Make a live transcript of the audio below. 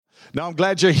Now, I'm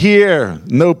glad you're here.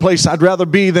 No place I'd rather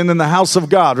be than in the house of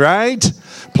God, right?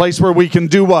 Place where we can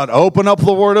do what? Open up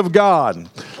the Word of God.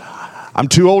 I'm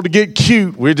too old to get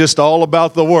cute. We're just all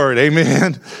about the Word.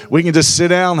 Amen. We can just sit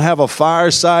down and have a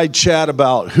fireside chat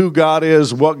about who God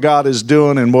is, what God is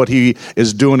doing, and what He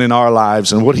is doing in our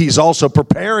lives, and what He's also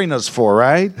preparing us for,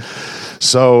 right?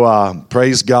 So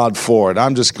praise God for it.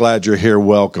 I'm just glad you're here.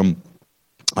 Welcome.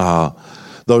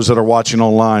 Those that are watching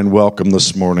online, welcome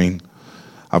this morning.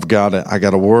 I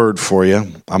got a word for you.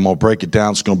 I'm going to break it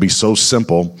down. It's going to be so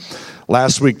simple.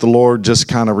 Last week, the Lord just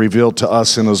kind of revealed to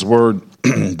us in His Word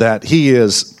that He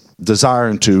is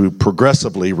desiring to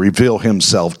progressively reveal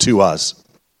Himself to us.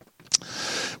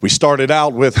 We started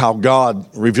out with how God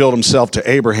revealed Himself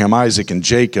to Abraham, Isaac, and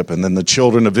Jacob, and then the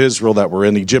children of Israel that were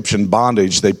in Egyptian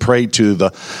bondage, they prayed to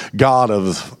the God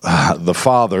of the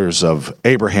fathers of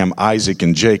Abraham, Isaac,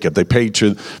 and Jacob. They prayed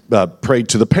to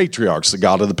the patriarchs, the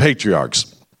God of the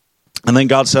patriarchs. And then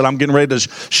God said, I'm getting ready to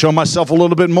show myself a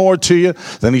little bit more to you.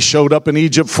 Then He showed up in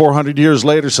Egypt 400 years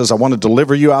later, says, I want to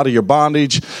deliver you out of your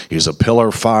bondage. He's a pillar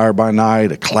of fire by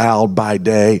night, a cloud by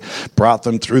day, brought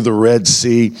them through the Red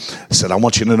Sea. He said, I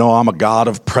want you to know I'm a God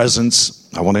of presence.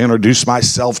 I want to introduce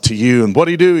myself to you. And what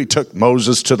did He do? He took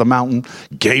Moses to the mountain,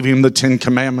 gave him the 10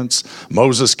 Commandments.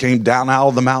 Moses came down out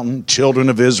of the mountain. Children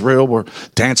of Israel were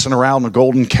dancing around the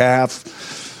golden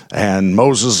calf. And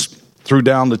Moses threw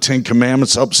down the 10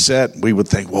 Commandments, upset. We would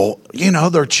think, well,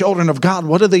 they're children of God.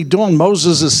 What are they doing?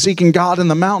 Moses is seeking God in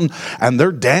the mountain, and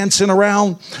they're dancing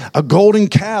around a golden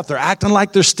calf. They're acting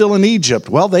like they're still in Egypt.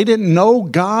 Well, they didn't know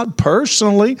God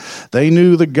personally. They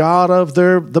knew the God of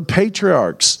the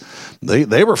patriarchs.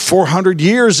 They were 400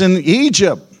 years in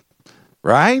Egypt.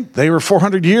 Right? They were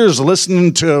 400 years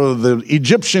listening to the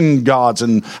Egyptian gods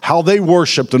and how they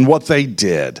worshiped and what they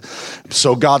did.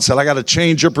 So God said, I got to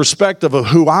change your perspective of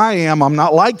who I am. I'm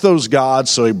not like those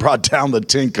gods. So He brought down the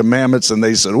 10 Commandments, and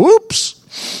they said, whoops.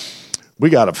 We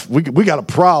got a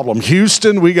problem.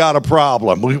 Houston, we got a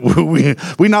problem.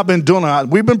 We not been doing that.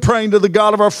 We've been praying to the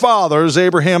God of our fathers,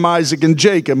 Abraham, Isaac, and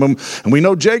Jacob. And we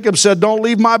know Jacob said, don't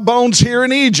leave my bones here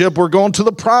in Egypt. We're going to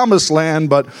the promised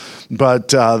land. But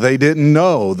they didn't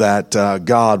know that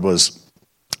God was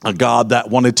a God that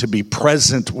wanted to be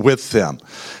present with them.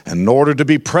 And in order to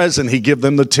be present, He gave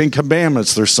them the 10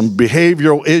 Commandments. There's some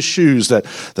behavioral issues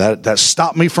that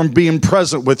stop me from being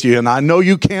present with you. And I know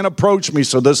you can't approach me,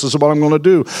 so this is what I'm going to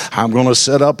do. I'm going to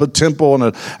set up a temple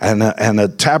and a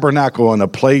tabernacle and a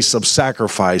place of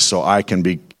sacrifice so I can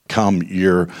become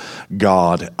your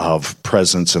God of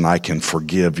presence and I can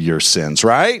forgive your sins,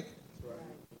 right?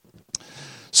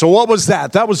 So what was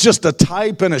that? That was just a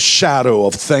type and a shadow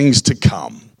of things to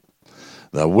come.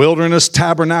 The wilderness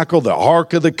tabernacle, the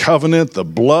Ark of the Covenant, the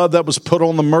blood that was put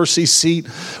on the mercy seat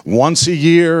once a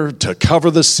year to cover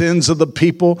the sins of the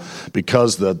people,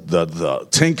 because the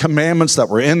 10 Commandments that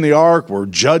were in the Ark were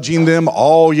judging them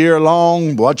all year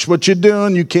long. Watch what you're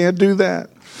doing. You can't do that.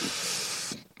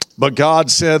 But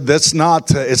God said it's not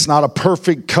a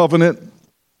perfect covenant.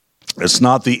 It's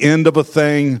not the end of a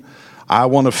thing. I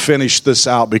want to finish this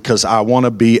out because I want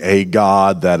to be a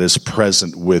God that is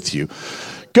present with you.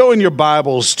 Go in your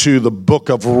Bibles to the book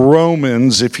of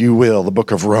Romans, if you will, the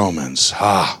book of Romans.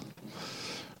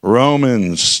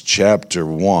 Romans chapter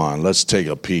 1. Let's take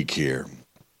a peek here.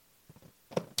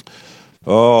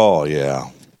 Oh, yeah.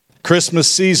 Christmas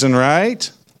season,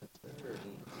 right?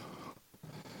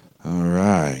 All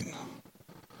right.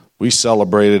 We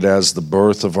celebrate it as the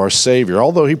birth of our Savior,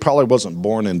 although He probably wasn't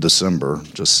born in December,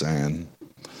 just saying.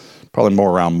 Probably more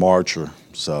around March or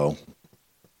so.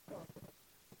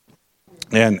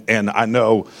 And I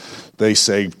know they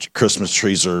say Christmas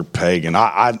trees are pagan.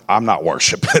 I'm not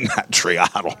worshiping that tree.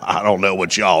 I don't know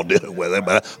what y'all do with it,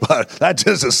 but that's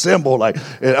just a symbol.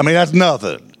 That's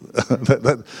nothing.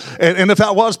 And if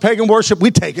that was pagan worship,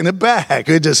 we taking it back.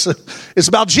 It's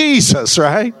about Jesus,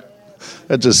 right?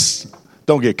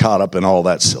 Don't get caught up in all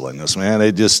that silliness, man.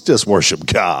 They just worship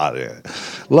God.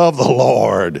 Love the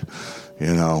Lord,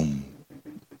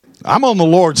 I'm on the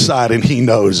Lord's side, and He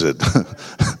knows it.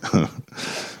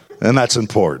 And that's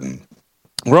important.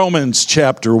 Romans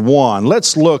chapter 1.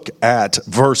 Let's look at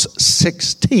verse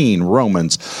 16.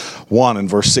 Romans 1 and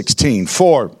verse 16.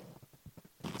 For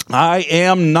I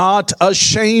am not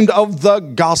ashamed of the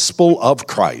gospel of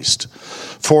Christ,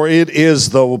 for it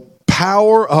is the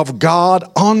power of God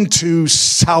unto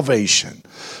salvation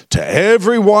to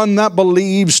everyone that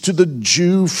believes, to the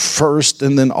Jew first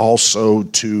and then also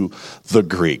to the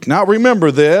Greek. Now remember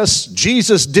this,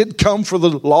 Jesus did come for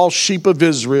the lost sheep of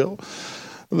Israel.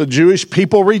 The Jewish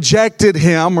people rejected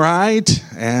Him, right?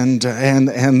 And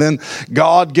then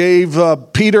God gave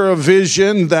Peter a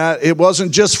vision that it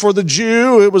wasn't just for the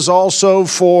Jew, it was also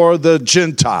for the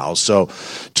Gentile. So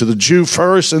to the Jew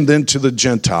first and then to the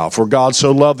Gentile. For God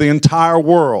so loved the entire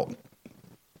world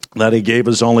that he gave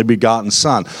his only begotten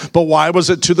son. But why was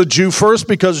it to the Jew first?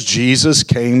 Because Jesus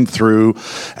came through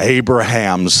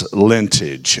Abraham's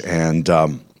lineage. And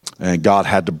God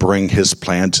had to bring his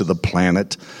plan to the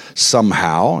planet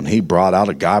somehow. And he brought out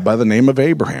a guy by the name of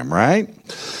Abraham, right?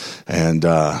 And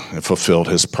it fulfilled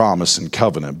his promise and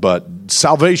covenant. But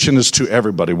salvation is to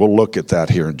everybody. We'll look at that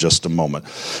here in just a moment.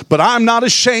 But I'm not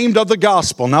ashamed of the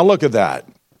gospel. Now look at that.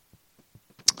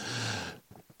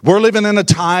 We're living in a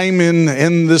time in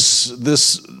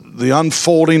the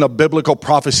unfolding of biblical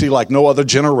prophecy like no other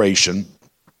generation.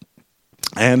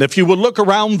 And if you would look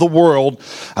around the world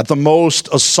at the most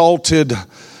assaulted,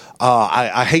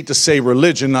 I hate to say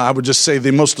religion, I would just say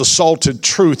the most assaulted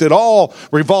truth, it all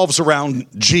revolves around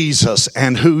Jesus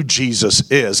and who Jesus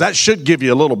is. That should give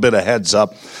you a little bit of heads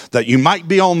up that you might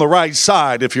be on the right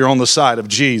side if you're on the side of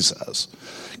Jesus.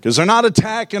 Because they're not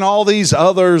attacking all these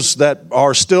others that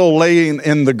are still laying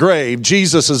in the grave.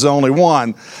 Jesus is the only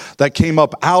one that came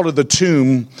up out of the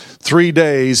tomb. 3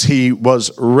 days he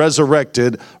was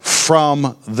resurrected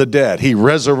from the dead. He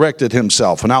resurrected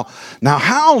himself. Now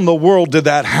how in the world did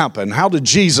that happen? How did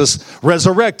Jesus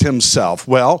resurrect himself?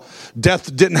 Well,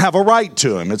 death didn't have a right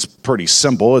to him. It's pretty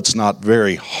simple. It's not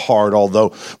very hard,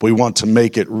 although we want to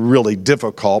make it really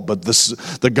difficult. But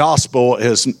the gospel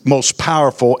is most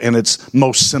powerful in its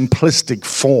most simplistic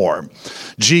form.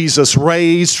 Jesus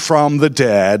raised from the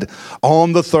dead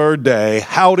on the third day.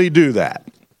 How did he do that?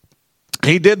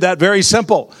 He did that very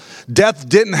simple. Death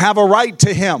didn't have a right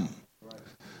to him.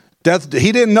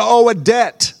 He didn't owe a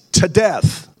debt to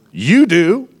death. You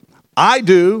do. I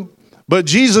do. But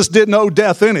Jesus didn't owe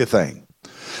death anything.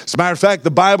 As a matter of fact,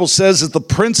 the Bible says that the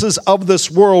princes of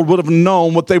this world would have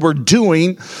known what they were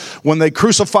doing when they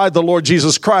crucified the Lord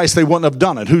Jesus Christ. They wouldn't have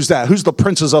done it. Who's that? Who's the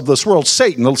princes of this world?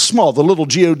 Satan, the little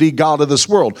God, God of this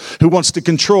world, who wants to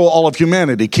control all of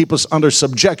humanity, keep us under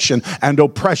subjection and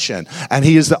oppression. And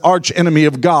he is the arch enemy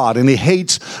of God. And he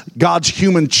hates God's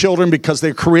human children because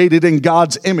they're created in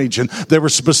God's image. And they were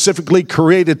specifically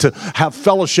created to have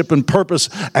fellowship and purpose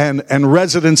and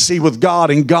residency with God.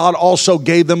 And God also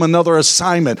gave them another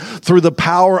assignment through the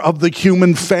power of the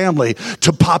human family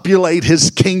to populate his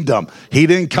kingdom. He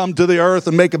didn't come to the earth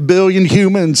and make 1 billion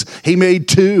humans. He made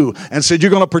 2 and said,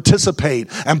 you're going to participate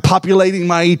in populating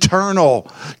my eternal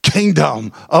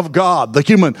kingdom of God. The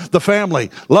human, the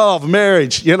family, love,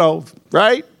 marriage,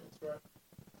 right?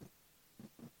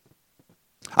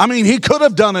 I mean, he could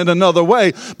have done it another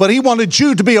way, but he wanted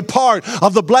you to be a part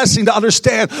of the blessing, to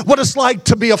understand what it's like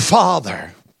to be a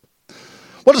father.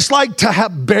 What it's like to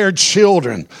bear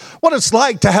children. What it's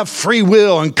like to have free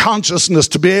will and consciousness,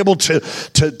 to be able to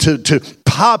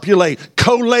populate,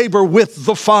 co-labor with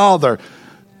the Father,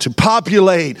 to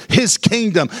populate his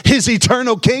kingdom, his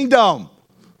eternal kingdom.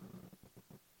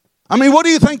 I mean, what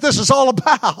do you think this is all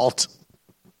about?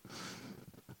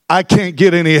 I can't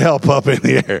get any help up in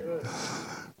here.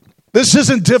 This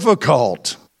isn't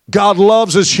difficult. God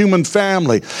loves his human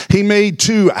family. He made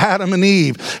 2, Adam and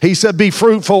Eve. He said, be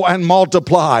fruitful and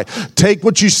multiply. Take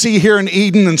what you see here in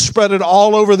Eden and spread it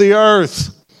all over the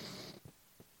earth.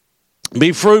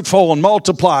 Be fruitful and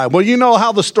multiply. Well, you know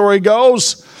how the story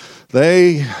goes.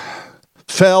 They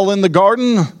fell in the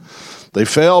garden. They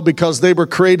fell because they were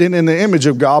created in the image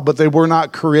of God, but they were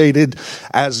not created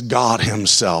as God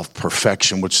himself,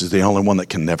 perfection, which is the only one that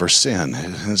can never sin.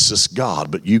 It's just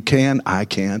God, but you can, I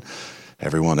can.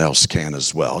 Everyone else can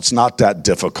as well. It's not that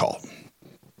difficult.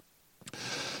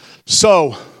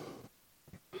 So,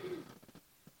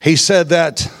 he said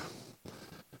that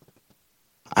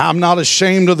I'm not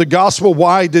ashamed of the gospel.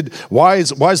 Why is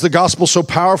the gospel so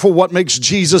powerful? What makes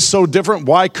Jesus so different?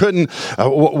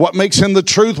 What makes him the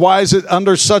truth? Why is it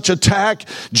under such attack?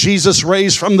 Jesus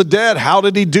raised from the dead. How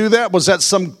did he do that? Was that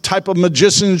some type of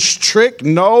magician's trick?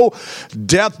 No.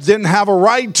 Death didn't have a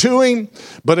right to him,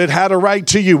 but it had a right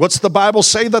to you. What's the Bible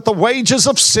say? That the wages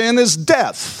of sin is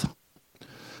death,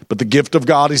 but the gift of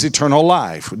God is eternal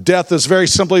life. Death is very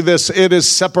simply this. It is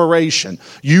separation.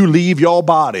 You leave your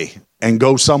body and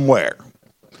go somewhere.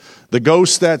 The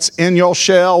ghost that's in your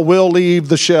shell will leave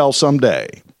the shell someday.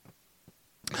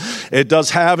 It does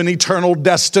have an eternal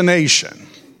destination.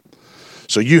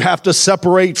 So you have to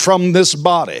separate from this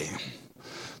body.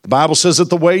 The Bible says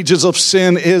that the wages of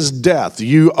sin is death.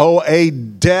 You owe a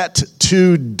debt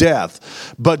to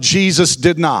death. But Jesus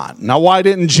did not. Now, why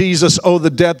didn't Jesus owe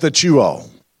the debt that you owe?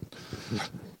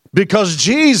 Because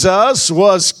Jesus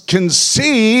was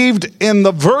conceived in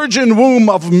the virgin womb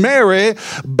of Mary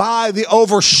by the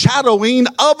overshadowing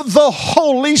of the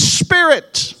Holy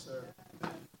Spirit.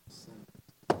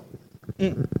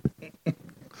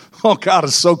 Oh, God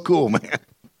is so cool, man.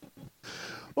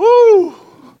 Woo.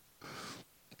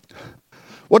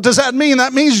 What does that mean?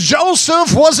 That means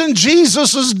Joseph wasn't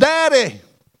Jesus' daddy.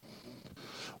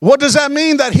 What does that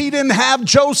mean? That he didn't have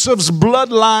Joseph's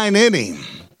bloodline in him.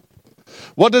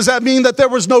 What does that mean? That there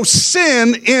was no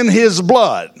sin in his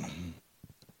blood.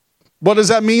 What does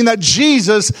that mean? That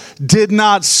Jesus did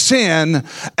not sin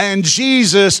and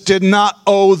Jesus did not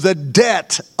owe the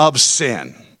debt of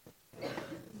sin.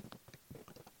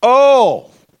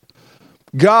 Oh,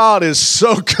 God is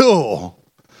so cool.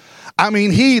 I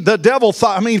mean, the devil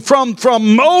thought,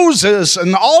 from Moses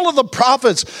and all of the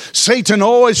prophets, Satan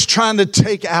always trying to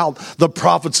take out the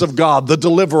prophets of God, the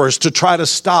deliverers, to try to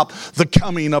stop the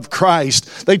coming of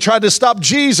Christ. They tried to stop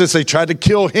Jesus. They tried to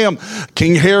kill him.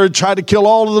 King Herod tried to kill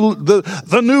all of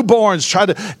the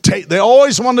newborns. They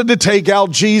always wanted to take out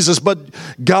Jesus, but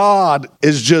God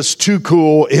is just too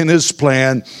cool in his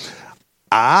plan.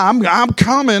 I'm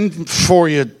coming for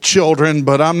you, children,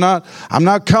 but I'm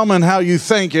not coming how you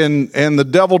think, and the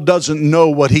devil doesn't know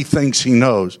what he thinks he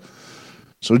knows.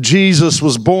 So Jesus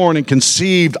was born and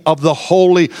conceived of the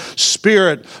Holy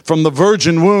Spirit from the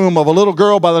virgin womb of a little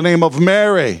girl by the name of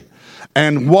Mary,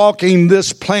 and walking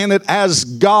this planet as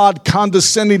God,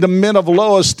 condescending to men of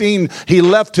low esteem. He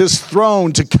left his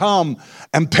throne to come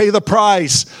and pay the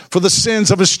price for the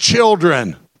sins of his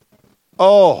children.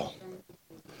 Oh,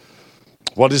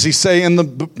 what does he say in the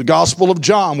Gospel of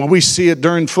John? Well, we see it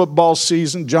during football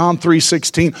season. John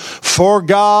 3:16. For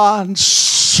God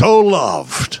so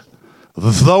loved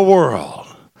the world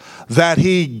that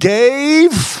he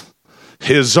gave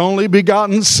his only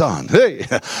begotten Son. Hey,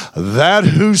 that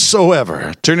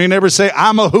whosoever. Turn to your neighbor and say,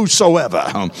 I'm a whosoever.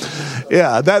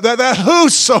 Yeah, that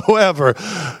whosoever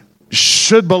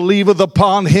should believeth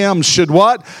upon him should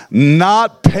what?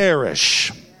 Not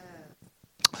perish,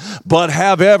 but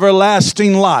have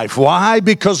everlasting life. Why?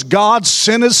 Because God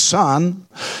sent his Son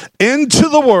into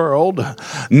the world,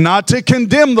 not to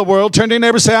condemn the world. Turn to your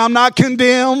neighbor and say, I'm not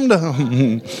condemned.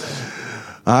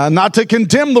 Not to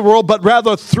condemn the world, but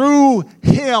rather through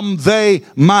him they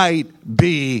might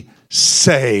be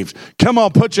saved. Come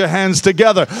on, put your hands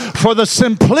together for the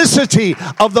simplicity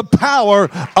of the power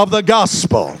of the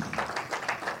gospel.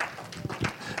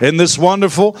 Isn't this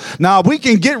wonderful? Now, we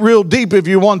can get real deep if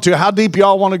you want to. How deep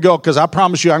y'all want to go? Because I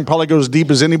promise you I can probably go as deep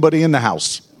as anybody in the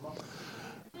house.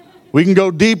 We can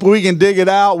go deep. We can dig it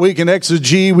out. We can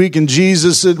exegete. We can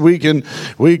Jesus it. We can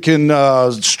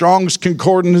Strong's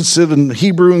Concordance it and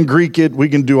Hebrew and Greek it. We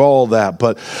can do all that.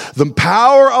 But the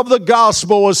power of the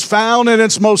gospel is found in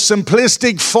its most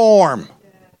simplistic form.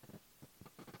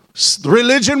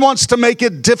 Religion wants to make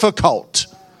it difficult.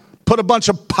 Put a bunch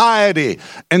of piety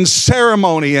and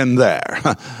ceremony in there.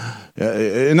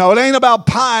 It ain't about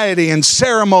piety and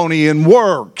ceremony and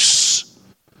works.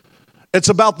 It's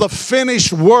about the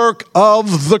finished work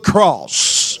of the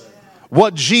cross.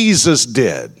 What Jesus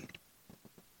did.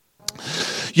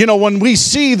 When we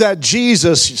see that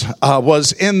Jesus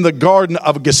was in the Garden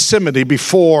of Gethsemane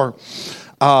before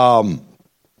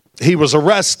he was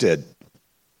arrested.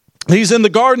 He's in the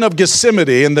Garden of Gethsemane,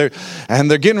 and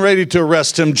they're getting ready to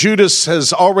arrest him. Judas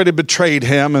has already betrayed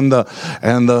him, and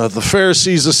the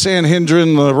Pharisees, the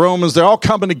Sanhedrin, the Romans, they're all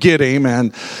coming to get him.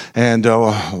 And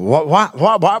why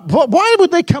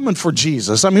would they coming for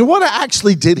Jesus? I mean, what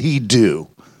actually did he do?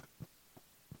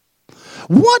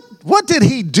 What did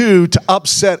he do to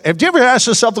upset? Have you ever asked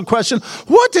yourself the question,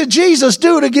 what did Jesus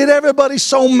do to get everybody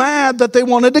so mad that they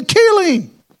wanted to kill him?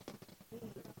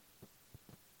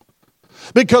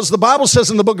 Because the Bible says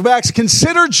in the book of Acts,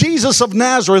 consider Jesus of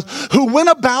Nazareth who went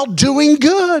about doing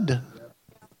good.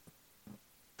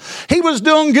 He was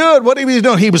doing good. What he was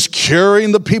doing? He was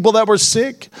curing the people that were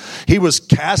sick. He was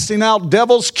casting out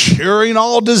devils, curing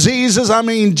all diseases. I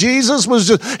mean, Jesus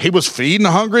he was feeding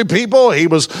hungry people. He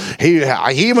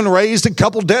even raised a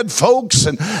couple dead folks,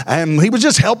 and he was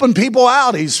just helping people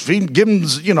out. He's giving,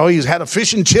 he's had a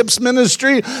fish and chips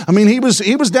ministry. I mean, he was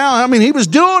down. I mean, he was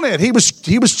doing it. He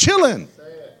was chilling.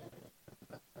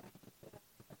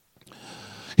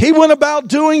 He went about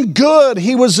doing good.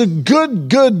 He was a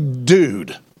good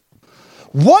dude.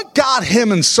 What got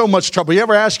him in so much trouble? You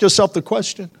ever ask yourself the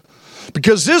question?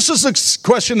 Because this is a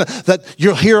question that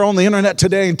you'll hear on the internet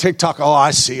today and TikTok. Oh,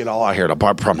 I see it all. I hear it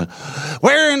apart from it.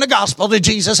 Where in the gospel did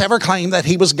Jesus ever claim that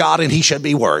he was God and he should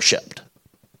be worshiped?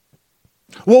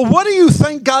 Well, what do you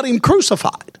think got him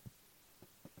crucified?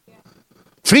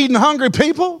 Feeding hungry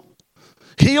people?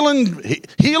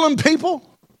 healing people?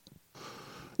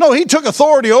 No, he took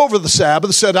authority over the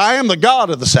Sabbath, said, I am the God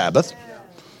of the Sabbath.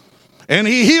 And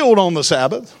he healed on the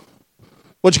Sabbath.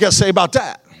 What you got to say about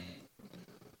that?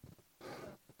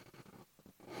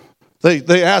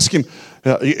 They asked him,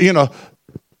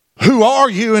 who are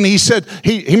you? And he said,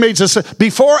 he made this,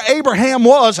 before Abraham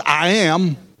was, I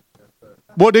am.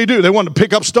 What did they do? They wanted to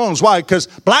pick up stones. Why? Because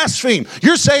blaspheme.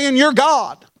 You're saying you're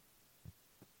God.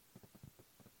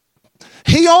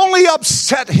 He only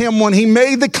upset him when he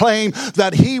made the claim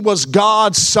that he was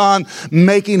God's son,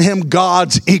 making him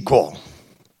God's equal.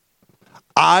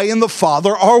 I and the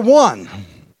Father are one.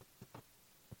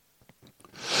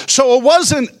 So it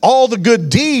wasn't all the good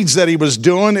deeds that he was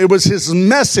doing. It was his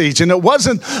message. And it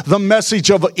wasn't the message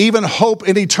of even hope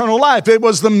in eternal life. It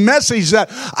was the message that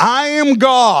I am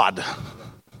God.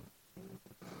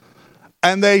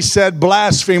 And they said,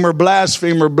 blasphemer,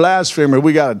 blasphemer, blasphemer.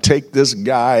 We got to take this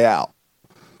guy out.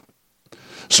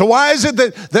 So why is it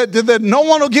that no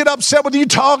one will get upset with you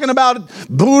talking about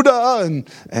Buddha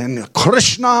and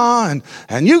Krishna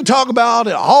and you talk about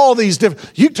all these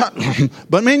different,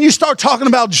 but man, you start talking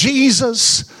about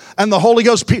Jesus and the Holy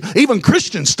Ghost, even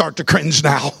Christians start to cringe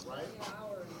now.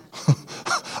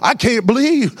 I can't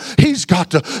believe he's got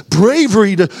the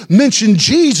bravery to mention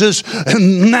Jesus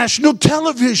on national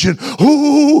television.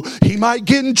 Ooh, he might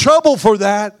get in trouble for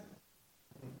that.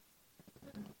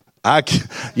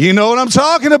 You know what I'm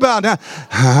talking about now.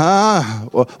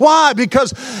 Why?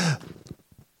 Because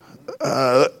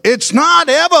it's not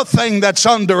everything that's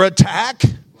under attack.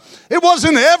 It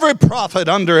wasn't every prophet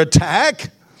under attack.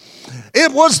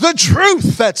 It was the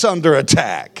truth that's under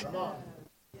attack.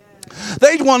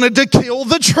 They wanted to kill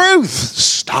the truth.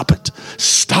 Stop it.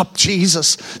 Stop Jesus.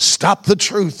 Stop the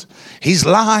truth. He's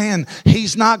lying.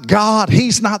 He's not God.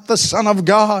 He's not the Son of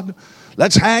God.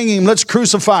 Let's hang him. Let's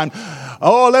crucify him.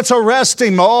 Oh, let's arrest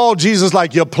him. Oh, Jesus,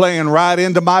 like you're playing right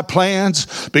into my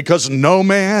plans because no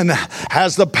man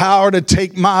has the power to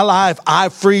take my life. I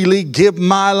freely give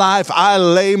my life. I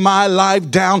lay my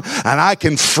life down and I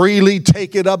can freely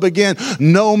take it up again.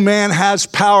 No man has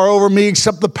power over me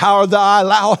except the power that I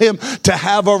allow him to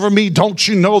have over me. Don't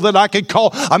you know that I could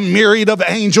call a myriad of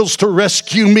angels to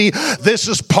rescue me? This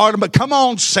is part of it. Come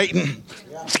on, Satan.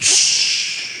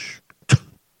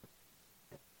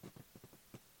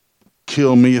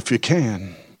 Kill me if you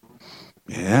can.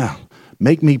 Yeah.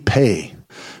 Make me pay.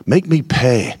 Make me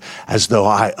pay as though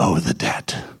I owe the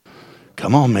debt.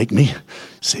 Come on, make me.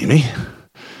 See me?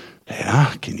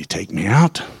 Yeah. Can you take me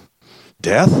out?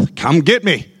 Death, come get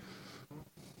me.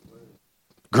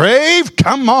 Grave,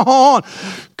 come on.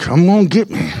 Come on, get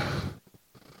me.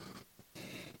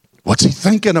 What's he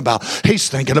thinking about? He's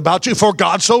thinking about you. For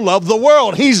God so loved the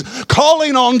world. He's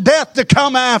calling on death to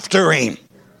come after him.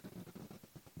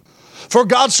 For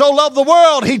God so loved the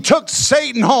world, he took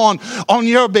Satan on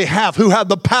your behalf, who had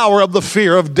the power of the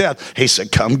fear of death. He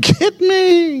said, come get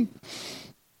me.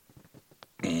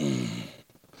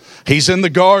 He's in the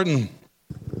garden.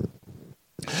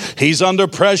 He's under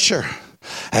pressure.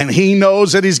 And he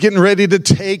knows that he's getting ready to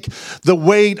take the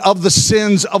weight of the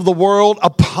sins of the world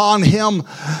upon him,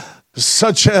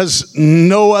 such as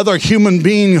no other human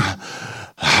being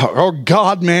or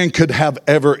God-man could have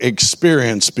ever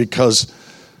experienced, because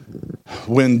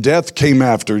when death came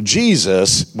after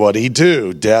Jesus, what'd he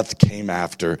do? Death came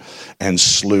after and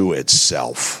slew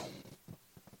itself.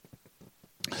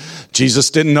 Jesus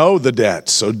didn't know the debt,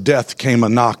 so death came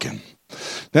a-knocking.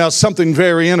 Now, something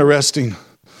very interesting.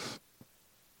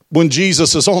 When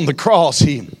Jesus is on the cross,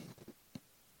 he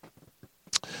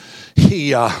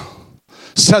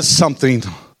says something.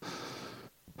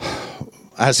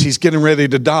 As he's getting ready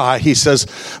to die, he says,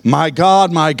 my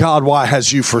God, why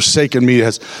has you forsaken me?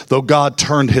 As though God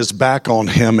turned his back on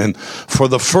him. And for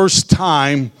the first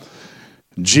time,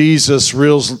 Jesus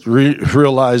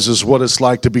realizes what it's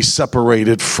like to be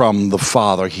separated from the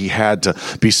Father. He had to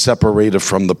be separated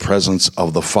from the presence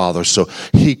of the Father so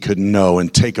he could know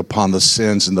and take upon the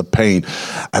sins and the pain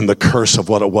and the curse of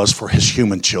what it was for his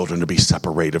human children to be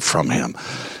separated from him.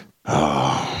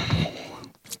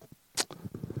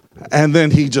 And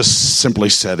then he just simply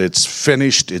said, it's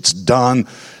finished, it's done,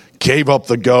 gave up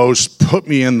the ghost, put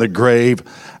me in the grave,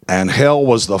 and hell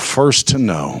was the first to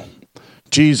know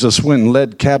Jesus went and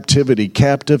led captivity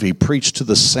captive. He preached to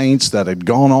the saints that had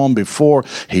gone on before.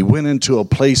 He went into a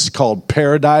place called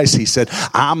paradise. He said,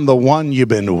 I'm the one you've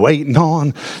been waiting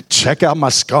on. Check out my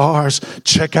scars.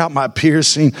 Check out my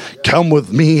piercing. Come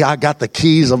with me. I got the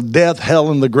keys of death,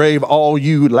 hell, and the grave. All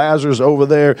you Lazarus over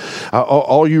there,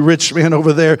 all you rich men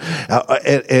over there,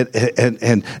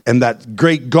 and that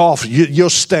great gulf, you'll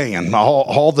stand.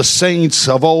 All the saints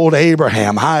of old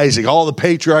Abraham, Isaac, all the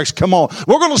patriarchs, come on.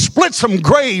 We're going to split some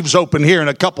graves open here in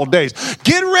a couple of days.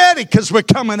 Get ready because we're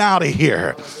coming out of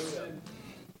here.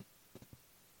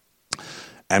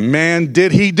 And man,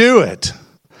 did he do it.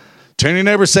 Turn to your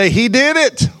neighbor, say, he did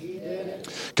it. He did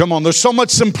it. Come on, there's so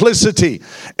much simplicity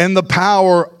in the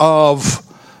power of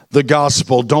the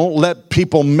gospel. Don't let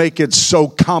people make it so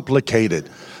complicated.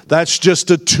 That's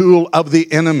just a tool of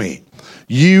the enemy.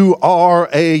 You are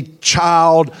a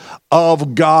child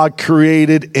of God,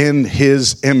 created in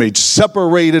his image,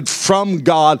 separated from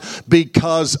God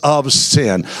because of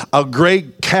sin. A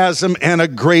great chasm and a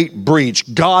great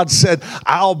breach. God said,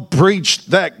 I'll breach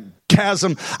that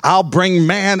chasm. I'll bring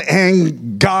man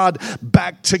and God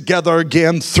back together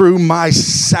again through my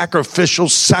sacrificial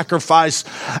sacrifice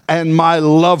and my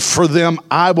love for them.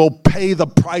 I will pay the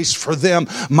price for them.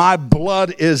 My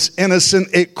blood is innocent.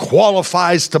 It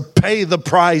qualifies to pay the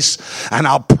price, and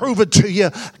I'll prove it to you,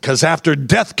 because after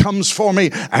death comes for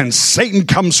me and Satan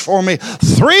comes for me,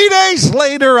 3 days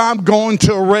later I'm going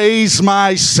to raise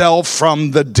myself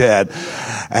from the dead.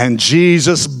 And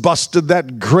Jesus busted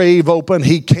that grave open.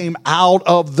 He came out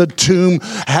of the tomb,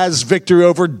 has victory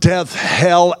over death,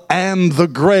 hell, and the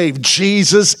grave.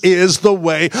 Jesus is the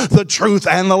way, the truth,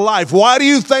 and the life. Why do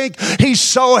you think he's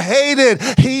so hated?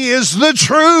 He is the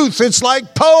truth. It's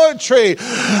like poetry.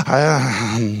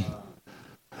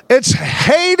 It's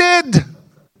hated.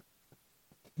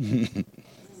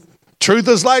 Truth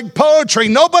is like poetry.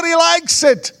 Nobody likes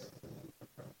it.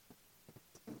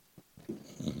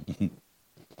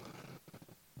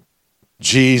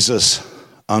 Jesus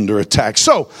under attack.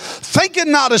 So,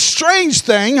 thinking not a strange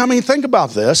thing. I mean, think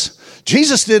about this.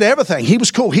 Jesus did everything. He was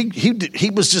cool.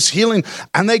 He was just healing,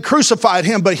 and they crucified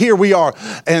him. But here we are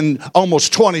in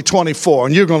almost 2024,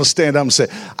 and you're going to stand up and say,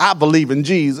 I believe in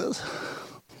Jesus.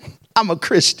 I'm a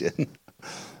Christian.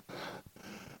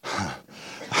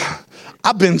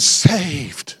 I've been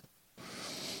saved.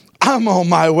 I'm on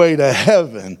my way to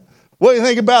heaven. What do you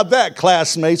think about that,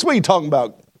 classmates? What are you talking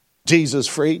about, Jesus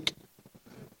freak?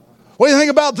 What do you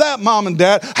think about that, mom and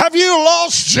dad? Have you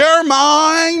lost your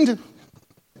mind?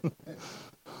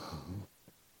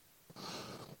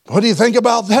 What do you think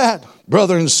about that,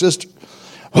 brother and sister?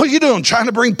 What are you doing, trying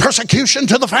to bring persecution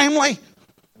to the family?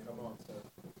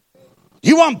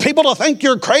 You want people to think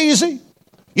you're crazy?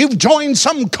 You've joined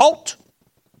some cult?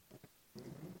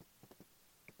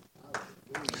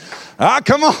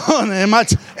 Come on.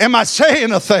 Am I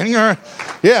saying a thing? Or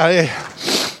yeah.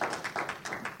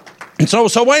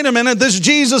 So wait a minute. This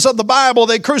Jesus of the Bible,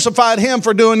 they crucified him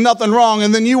for doing nothing wrong.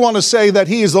 And then you want to say that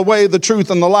he is the way, the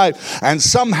truth, and the life. And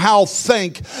somehow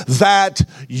think that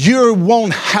you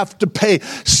won't have to pay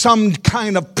some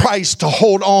kind of price to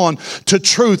hold on to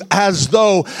truth, as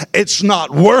though it's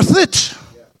not worth it.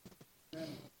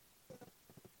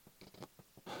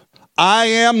 I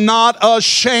am not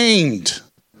ashamed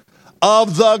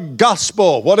of the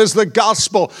gospel. What is the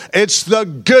gospel? It's the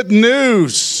good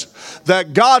news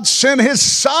that God sent his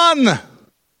son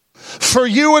for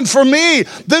you and for me.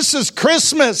 This is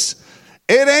Christmas.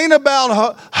 It ain't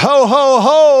about ho, ho,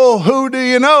 ho, who do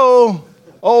you know?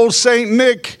 Old Saint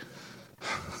Nick.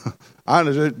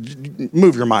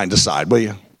 Move your mind aside, will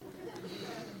you?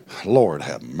 Lord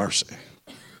have mercy.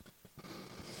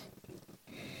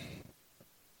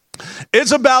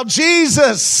 It's about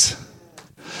Jesus.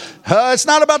 It's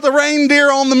not about the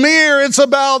reindeer on the mirror. It's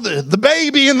about the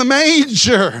baby in the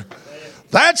manger.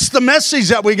 That's the message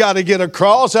that we got to get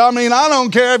across. I mean, I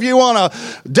don't care if you want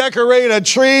to decorate a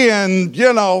tree and,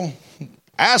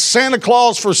 ask Santa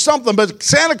Claus for something, but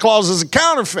Santa Claus is a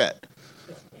counterfeit.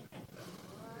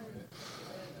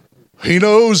 He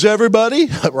knows everybody,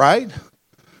 right?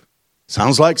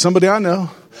 Sounds like somebody I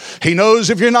know. He knows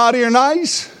if you're naughty or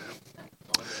nice.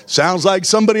 Sounds like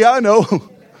somebody I know.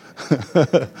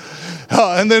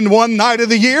 And then one night of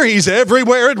the year, he's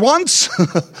everywhere at once.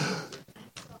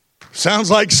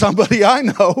 Sounds like somebody I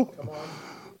know.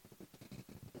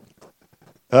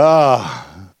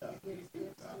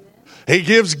 He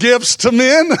gives gifts to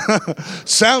men.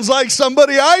 Sounds like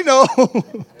somebody I know.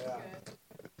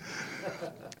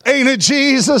 Ain't it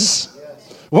Jesus?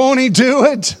 Won't he do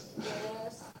it?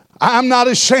 I'm not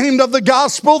ashamed of the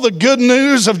gospel, the good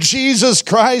news of Jesus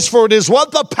Christ, for it is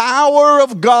what? The power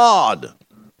of God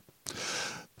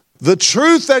The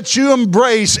truth that you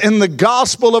embrace in the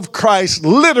gospel of Christ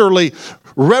literally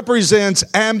represents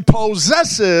and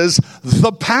possesses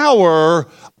the power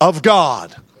of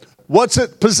God. What's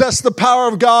it possess the power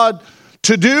of God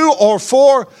to do or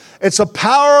for? It's a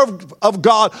power of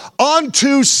God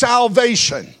unto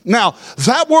salvation. Now,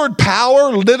 that word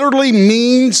power literally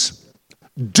means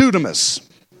dunamis.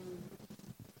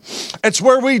 It's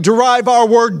where we derive our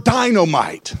word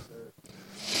dynamite.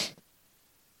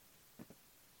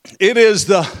 It is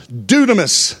the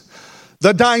dunamis,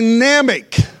 the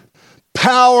dynamic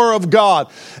power of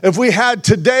God. If we had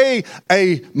today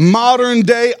a modern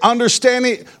day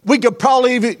understanding, we could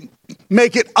probably even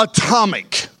make it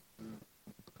atomic.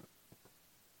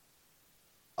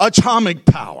 Atomic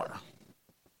power.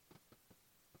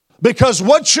 Because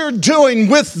what you're doing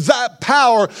with that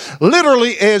power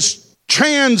literally is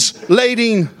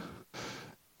translating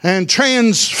and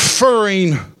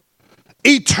transferring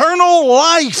eternal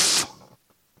life.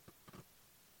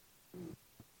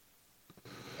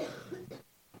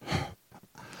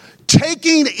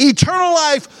 Taking eternal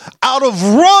life out of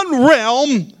one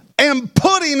realm and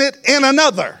putting it in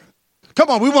another. Come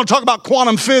on, we want to talk about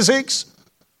quantum physics.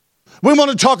 We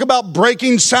want to talk about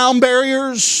breaking sound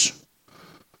barriers.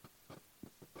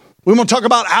 We want to talk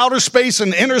about outer space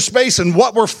and inner space and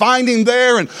what we're finding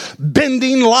there and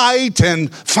bending light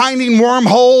and finding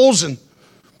wormholes. And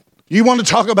you want to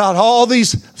talk about all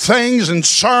these things and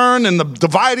CERN and the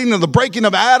dividing and the breaking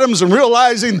of atoms and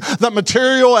realizing that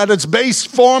material at its base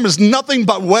form is nothing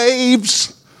but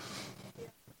waves.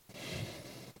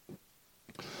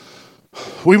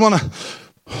 We're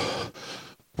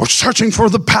searching for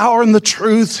the power and the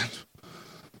truth.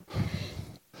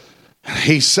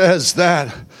 He says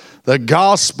that the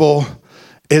gospel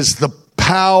is the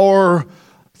power,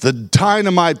 the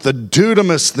dynamite, the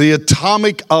dunamis, the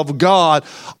atomic of God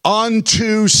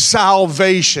unto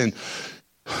salvation.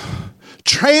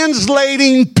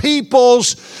 Translating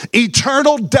people's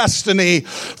eternal destiny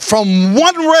from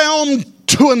one realm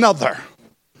to another.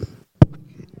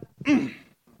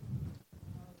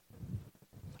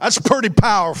 That's pretty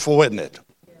powerful, isn't it?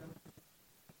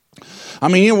 I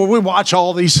mean, when we watch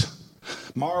all these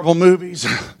Marvel movies,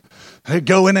 they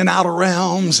go in and out of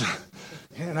realms.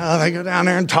 You know, they go down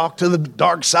there and talk to the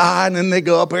dark side, and then they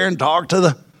go up there and talk to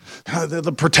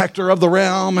the protector of the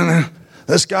realm. And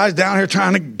this guy's down here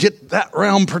trying to get that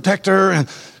realm protector and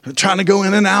trying to go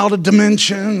in and out of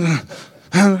dimension.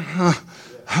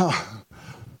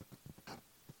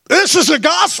 This is the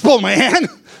gospel, man.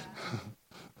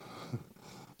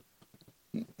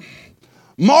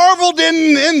 Marvel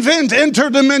didn't invent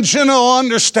interdimensional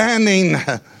understanding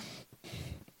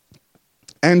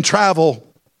and travel.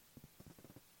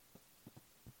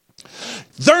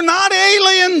 They're not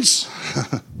aliens.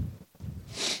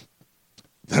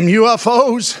 Them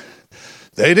UFOs,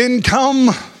 they didn't come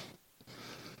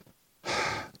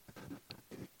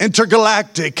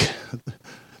intergalactic.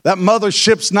 That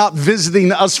mothership's not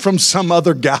visiting us from some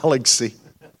other galaxy.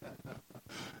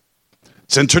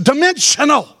 It's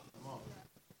interdimensional.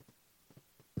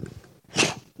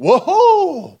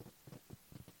 Whoa!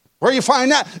 Where you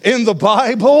find that? In the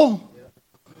Bible.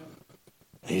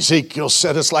 Ezekiel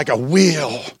said it's like a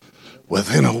wheel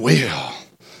within a wheel.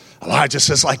 Elijah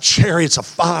says like chariots of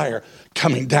fire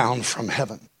coming down from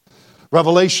heaven.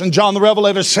 Revelation, John the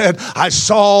Revelator said, I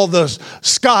saw the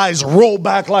skies roll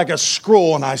back like a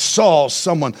scroll, and I saw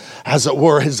someone, as it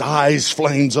were, his eyes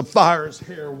flames of fire, his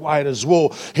hair white as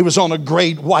wool. He was on a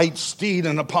great white steed,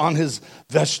 and upon his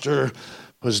vesture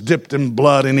was dipped in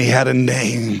blood, and he had a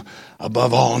name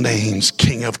above all names,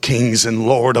 King of Kings and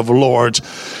Lord of Lords.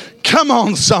 Come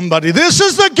on, somebody. This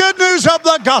is the good news of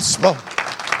the gospel.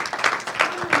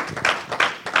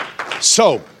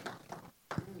 So,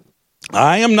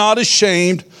 I am not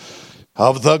ashamed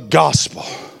of the gospel.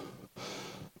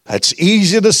 That's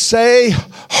easy to say,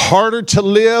 harder to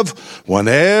live when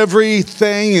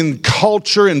everything in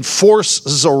culture and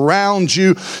forces around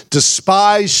you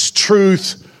despise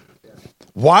truth.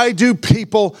 Why do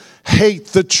people hate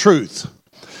the truth?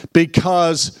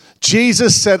 Because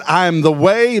Jesus said, I am the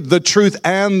way, the truth,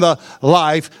 and the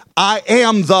life. I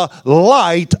am the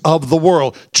light of the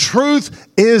world. Truth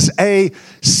is a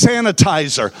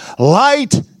sanitizer.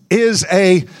 Light is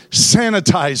a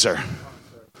sanitizer.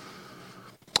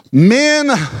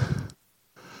 Men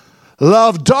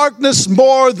love darkness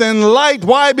more than light.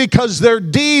 Why? Because their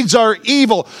deeds are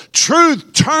evil.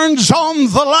 Truth turns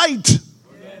on the light.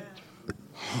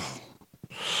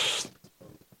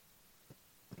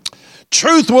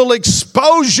 Truth will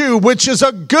expose you, which is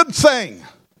a good thing.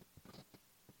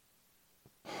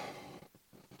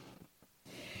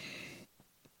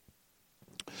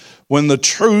 when the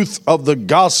truth of the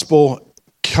gospel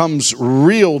comes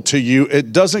real to you,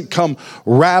 it doesn't come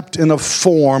wrapped in a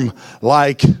form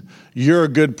like you're a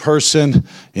good person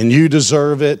and you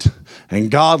deserve it and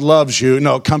God loves you.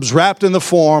 No, it comes wrapped in the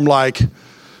form like,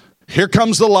 here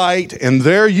comes the light, and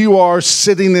there you are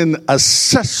sitting in a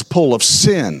cesspool of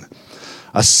sin,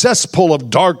 a cesspool of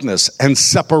darkness and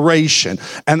separation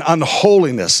and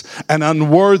unholiness and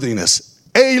unworthiness,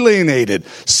 alienated,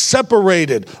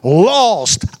 separated,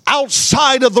 lost,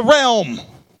 outside of the realm.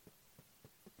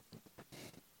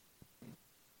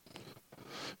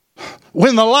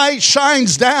 When the light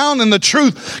shines down and the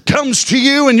truth comes to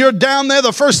you and you're down there,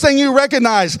 the first thing you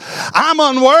recognize, I'm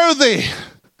unworthy.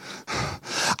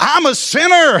 I'm a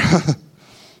sinner.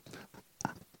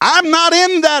 I'm not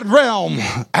in that realm.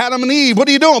 Adam and Eve, what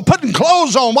are you doing? Putting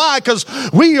clothes on. Why? Because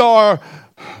we are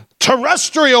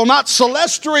terrestrial, not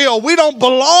celestial. We don't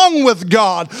belong with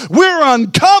God. We're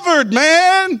uncovered,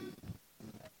 man.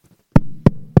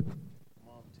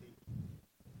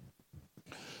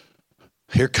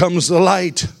 Here comes the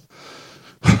light.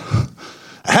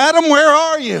 Adam, where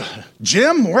are you?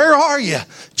 Jim, where are you?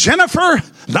 Jennifer,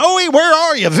 Noe, where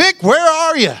are you? Vic, where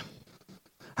are you?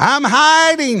 I'm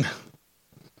hiding.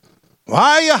 Why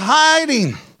are you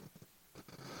hiding?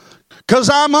 Because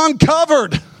I'm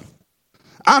uncovered.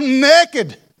 I'm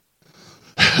naked.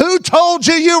 Who told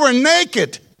you you were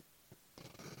naked?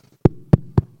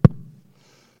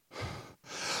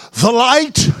 The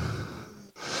light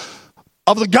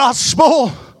of the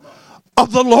gospel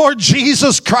of the Lord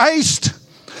Jesus Christ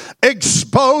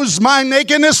exposed my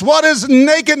nakedness. What is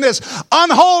nakedness?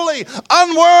 Unholy,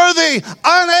 unworthy,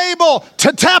 unable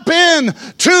to tap in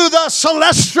to the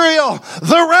celestial,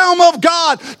 the realm of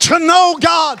God, to know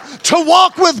God, to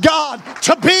walk with God,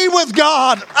 to be with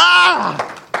God.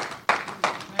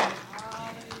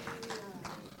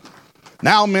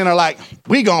 Now men are like,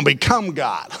 we gonna become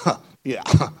God. Yeah.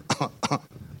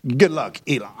 Good luck,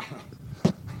 Elon.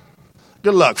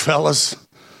 Good luck, fellas.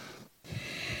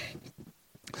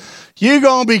 You're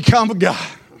going to become God.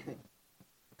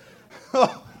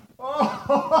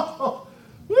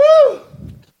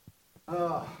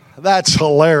 That's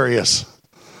hilarious.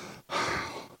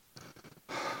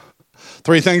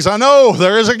 3 things I know.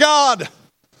 There is a God.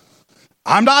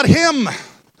 I'm not him.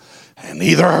 And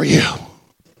neither are you.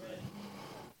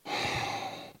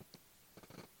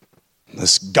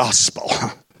 This gospel.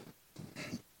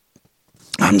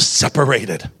 I'm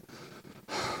separated.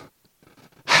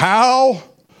 How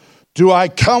do I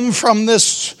come from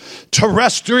this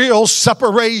terrestrial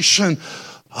separation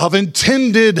of the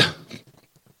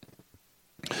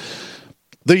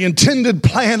intended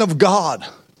plan of God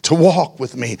to walk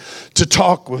with me, to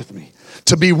talk with me,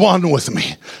 to be one with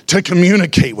me, to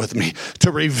communicate with me,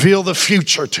 to reveal the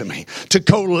future to me, to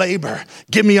co-labor,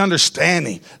 give me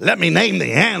understanding. Let me name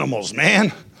the animals,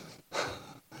 man.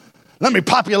 Let me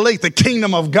populate the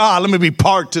kingdom of God. Let me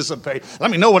participate. Let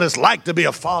me know what it's like to be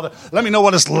a father. Let me know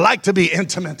what it's like to be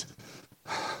intimate.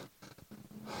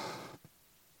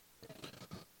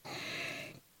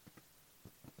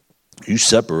 You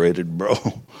separated, bro.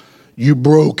 You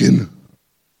broken.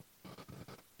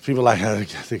 People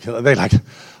they like,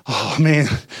 oh man,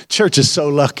 church is so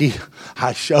lucky.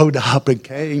 I showed up and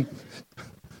came.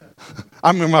 I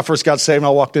remember when I first got saved and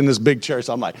I walked in this big church.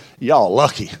 I'm like, y'all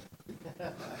lucky.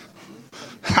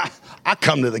 I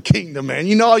come to the kingdom, man.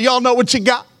 You know, y'all know what you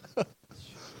got.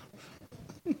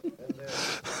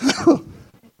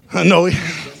 I know.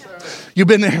 You've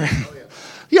been there.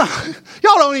 Y'all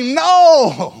don't even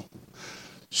know.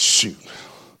 Shoot.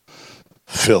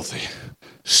 Filthy,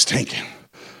 stinking,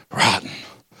 rotten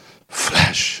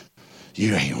flesh.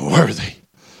 You ain't worthy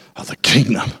of the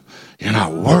kingdom. You're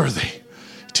not worthy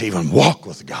to even walk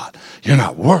with God. You're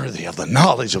not worthy of the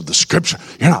knowledge of the scripture.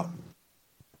 You're not.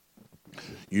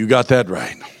 You got that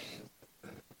right.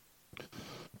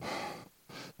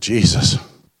 Jesus.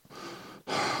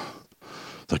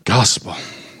 The gospel.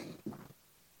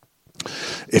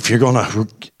 If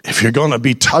you're gonna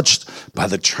be touched by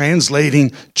the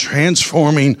translating,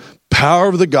 transforming power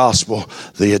of the gospel,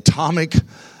 the atomic,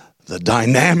 the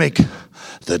dynamic,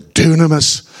 the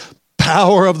dunamis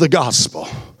power of the gospel,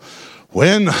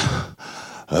 when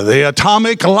the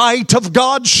atomic light of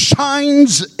God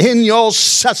shines in your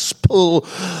cesspool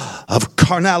of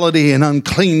carnality and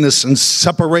uncleanness and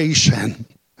separation,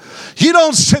 you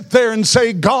don't sit there and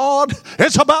say, God,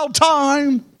 it's about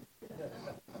time.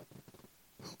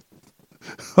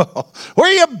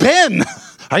 Where you been?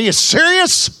 Are you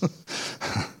serious?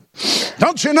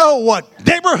 Don't you know what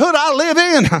neighborhood I live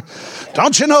in?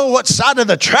 Don't you know what side of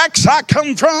the tracks I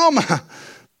come from?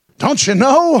 Don't you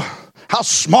know how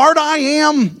smart I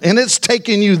am and it's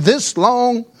taken you this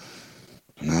long.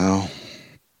 No.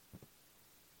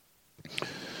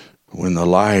 When the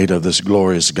light of this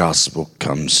glorious gospel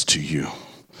comes to you,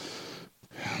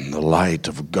 and the light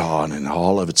of God and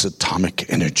all of its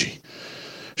atomic energy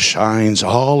shines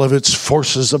all of its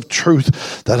forces of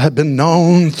truth that have been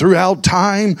known throughout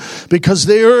time because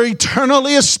they are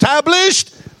eternally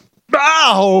established.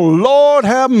 Oh, Lord,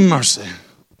 have mercy.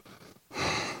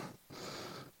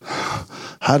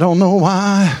 I don't know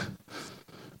why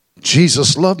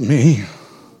Jesus loved me,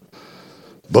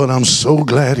 but I'm so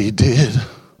glad he did.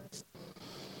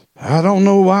 I don't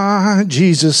know why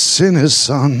Jesus sent his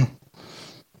son,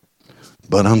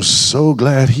 but I'm so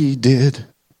glad he did.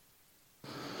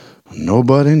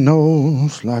 Nobody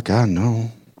knows like I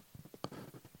know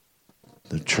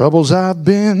the troubles I've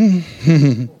been.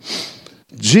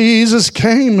 Jesus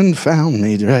came and found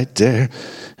me right there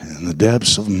in the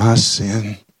depths of my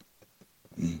sin.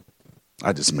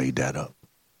 I just made that up.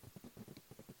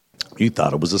 You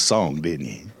thought it was a song, didn't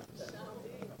you?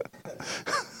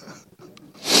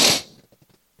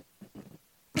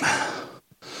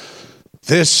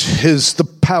 This is the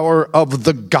power of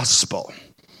the gospel.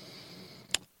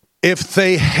 If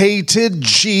they hated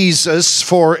Jesus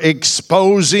for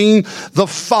exposing the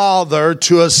Father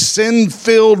to a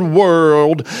sin-filled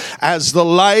world as the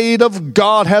light of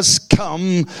God has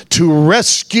come to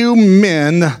rescue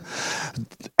men,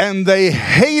 and they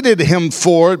hated him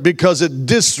for it because it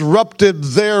disrupted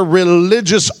their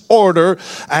religious order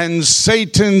and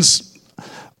Satan's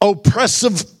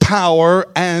oppressive power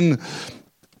and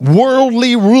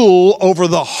worldly rule over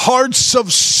the hearts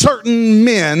of certain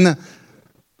men,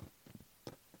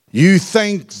 you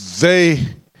think they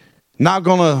not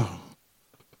gonna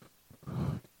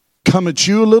come at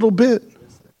you a little bit?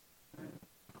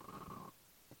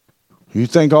 You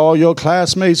think all your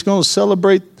classmates gonna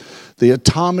celebrate the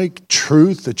atomic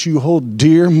truth that you hold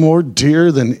dear, more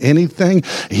dear than anything,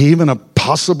 even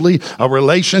possibly a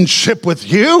relationship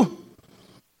with you?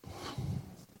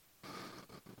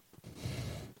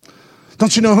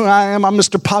 Don't you know who I am? I'm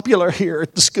Mr. Popular here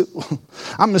at the school.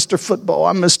 I'm Mr. Football.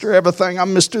 I'm Mr. Everything.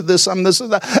 I'm Mr. This. I'm this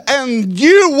and that. And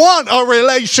you want a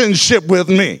relationship with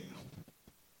me.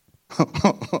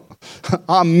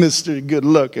 I'm Mr. Good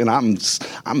Looking. I'm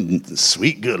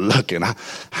sweet good looking.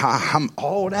 I'm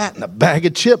all that in a bag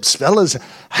of chips, fellas.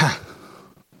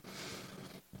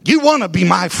 You want to be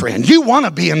my friend. You want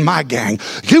to be in my gang.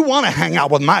 You want to hang out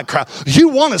with my crowd. You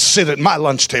want to sit at my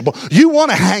lunch table. You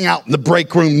want to hang out in the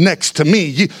break room next to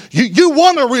me. You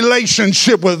want a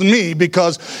relationship with me,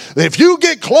 because if you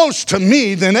get close to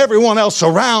me, then everyone else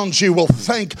around you will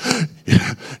think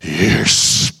you're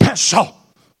special.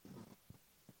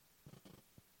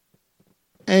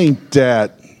 Ain't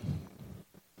that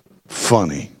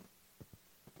funny?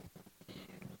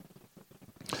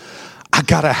 I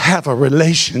gotta have a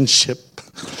relationship.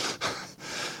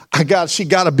 She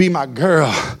gotta be my girl.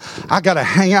 I gotta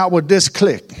hang out with this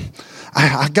clique.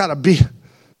 I gotta be.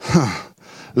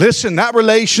 Listen, that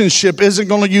relationship isn't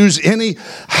going to use any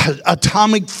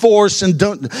atomic force and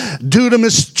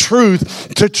Dunamis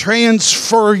truth to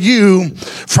transfer you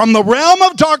from the realm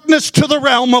of darkness to the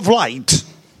realm of light.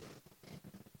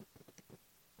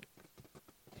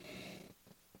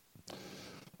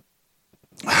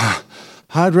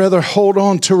 I'd rather hold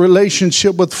on to a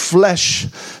relationship with flesh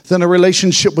than a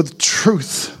relationship with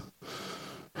truth.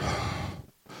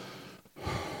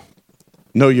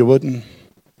 No, you wouldn't.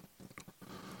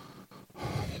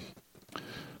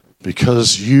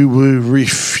 Because you would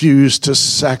refuse to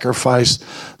sacrifice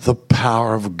the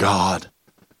power of God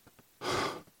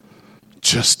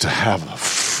just to have a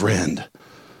friend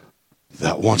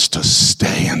that wants to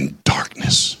stay in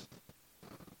darkness.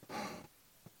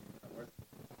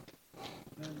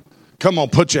 Come on,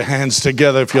 put your hands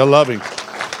together if you're loving.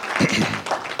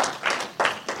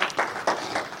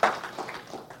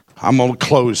 I'm going to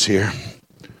close here.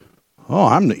 Oh,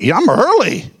 I'm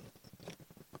early.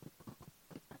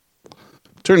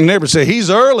 Turn to the neighbor and say,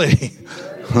 he's early.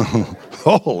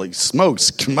 Holy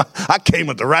smokes. I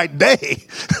came at the right day.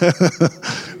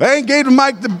 I ain't gave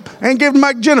the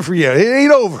mic Jennifer yet. It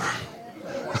ain't over.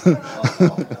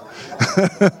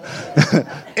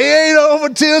 It ain't over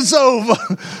till it's over.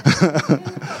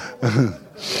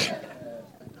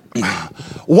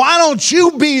 Why don't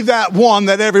you be that one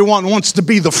that everyone wants to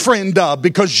be the friend of?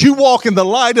 Because you walk in the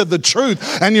light of the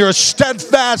truth and you're a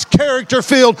steadfast,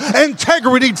 character-filled,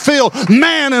 integrity-filled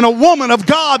man and a woman of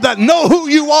God that know who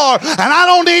you are. And I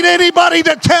don't need anybody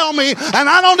to tell me, and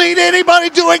I don't need anybody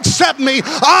to accept me.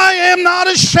 I am not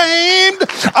ashamed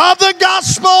of the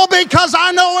gospel because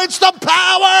I know it's the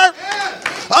power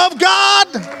of God.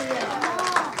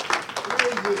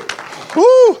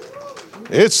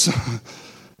 It's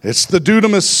the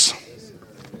Dunamis.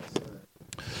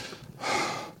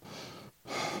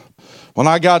 When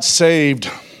I got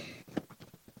saved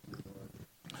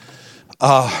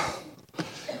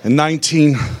in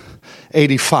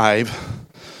 1985,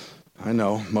 I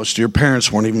know most of your parents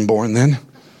weren't even born then.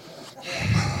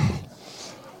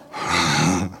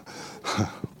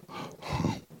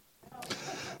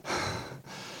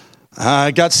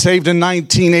 I got saved in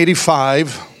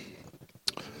 1985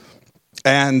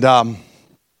 and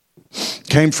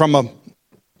came from a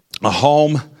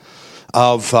home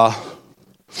of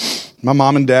my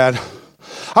mom and dad.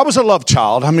 I was a love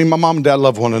child. I mean, my mom and dad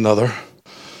loved one another.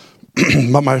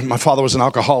 But my father was an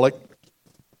alcoholic.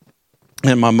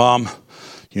 And my mom,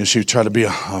 she would try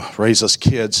to raise us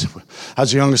kids. I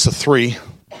was the youngest of three.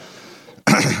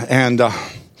 And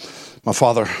my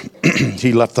father,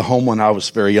 he left the home when I was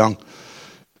very young.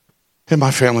 And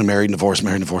my family married and divorced,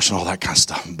 and all that kind of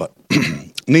stuff. But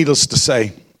needless to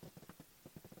say,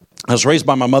 I was raised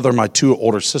by my mother and my two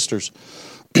older sisters.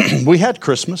 We had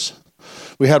Christmas.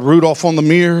 We had Rudolph on the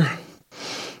mirror.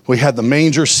 We had the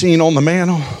manger scene on the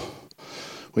mantle.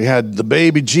 We had the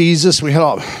baby Jesus. We had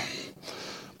all.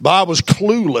 But I was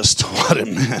clueless to what it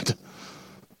meant.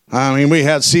 I mean, we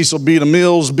had Cecil B.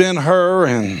 DeMille's Ben-Hur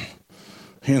and,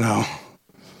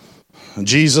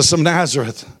 Jesus of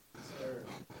Nazareth.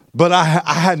 But I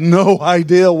had no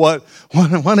idea what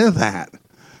is that.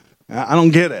 I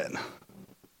don't get it.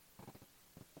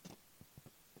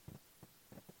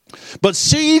 But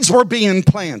seeds were being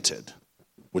planted,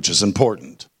 which is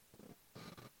important.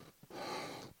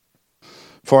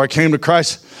 Before I came to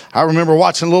Christ, I remember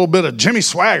watching a little bit of Jimmy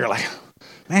Swagger. Like,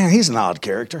 man, he's an odd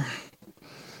character.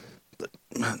 But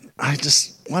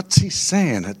what's he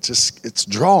saying? It's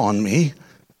drawing me.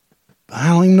 But I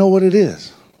don't even know what it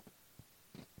is.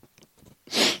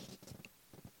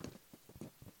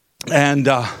 And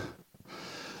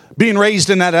being raised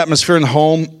in that atmosphere in the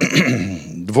home,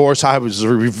 divorce, I was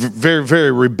a very,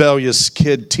 very rebellious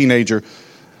kid, teenager,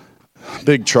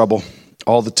 big trouble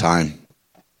all the time.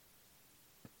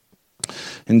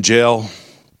 In jail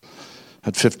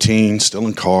at 15, still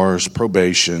in cars,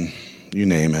 probation, you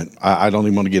name it. I don't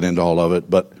even want to get into all of it,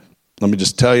 but let me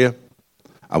just tell you,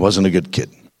 I wasn't a good kid.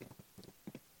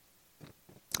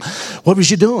 What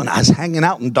was you doing? I was hanging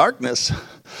out in darkness,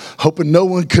 hoping no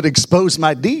one could expose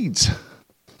my deeds.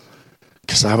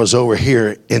 Because I was over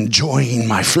here enjoying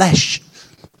my flesh.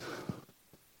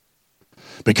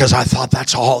 Because I thought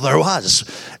that's all there was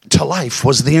to life,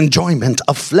 was the enjoyment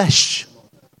of flesh.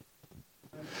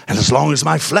 And as long as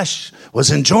my flesh was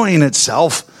enjoying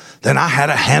itself, then I had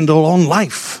a handle on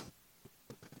life.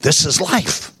 This is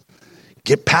life.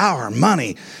 Get power,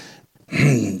 money,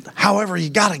 however you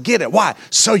got to get it. Why?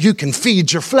 So you can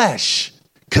feed your flesh.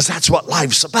 Because that's what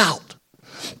life's about.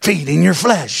 Feeding your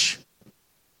flesh.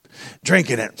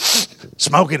 Drinking it,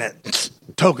 smoking it,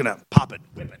 toking it, pop it,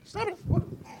 whip it, stop it, what?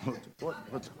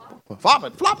 Flop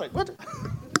it, what?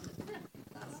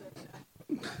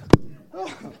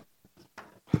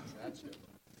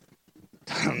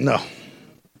 No.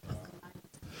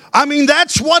 I mean,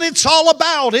 that's what it's all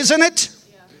about, isn't it?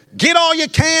 Get all you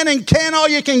can and can all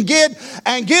you can get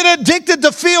and get addicted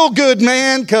to feel good,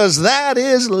 man, because that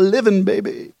is living,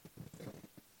 baby.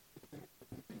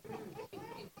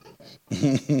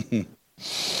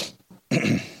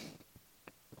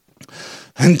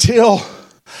 Until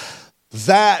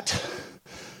that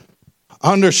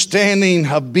understanding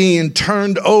of being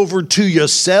turned over to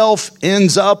yourself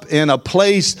ends up in a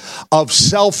place of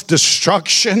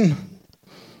self-destruction.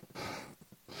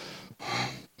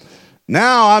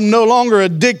 Now I'm no longer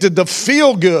addicted to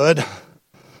feel good.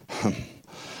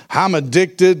 I'm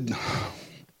addicted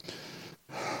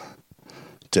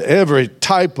to every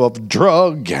type of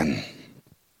drug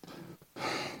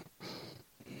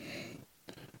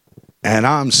and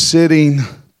I'm sitting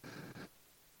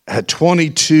at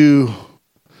 22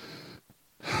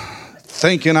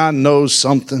 thinking I know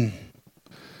something.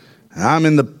 I'm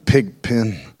in the pig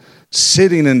pen,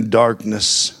 sitting in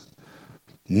darkness,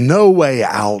 no way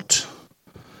out.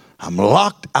 I'm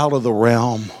locked out of the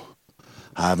realm.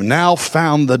 I've now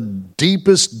found the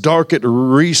deepest, darkest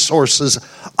resources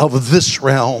of this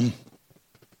realm.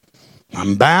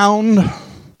 I'm bound.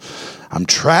 I'm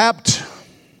trapped.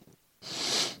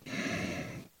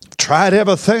 Tried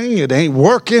everything. It ain't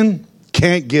working.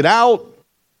 Can't get out.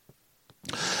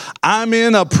 I'm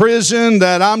in a prison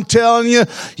that I'm telling you,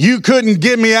 you couldn't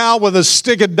get me out with a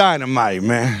stick of dynamite,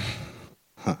 man.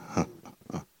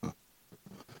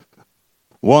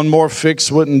 One more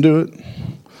fix wouldn't do it.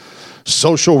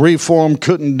 Social reform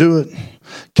couldn't do it.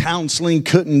 Counseling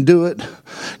couldn't do it.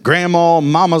 Grandma,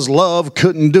 mama's love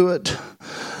couldn't do it.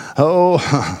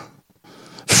 Oh,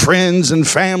 friends and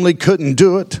family couldn't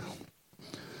do it.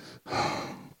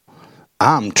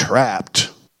 I'm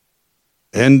trapped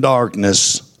in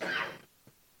darkness,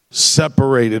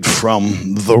 separated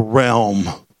from the realm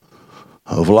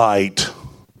of light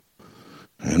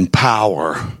and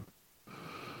power.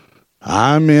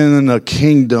 I'm in a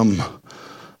kingdom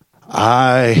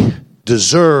I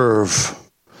deserve,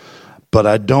 but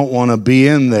I don't want to be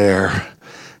in there.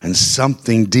 And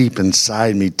something deep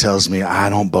inside me tells me I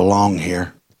don't belong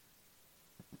here.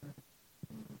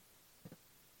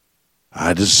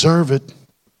 I deserve it,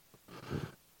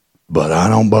 but I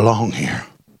don't belong here.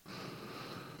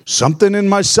 Something in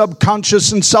my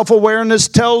subconscious and self-awareness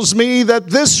tells me that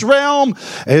this realm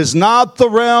is not the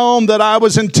realm that I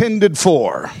was intended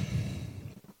for.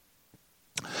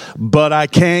 But I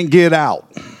can't get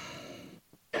out.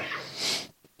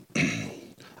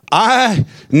 I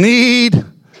need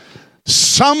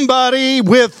somebody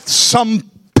with some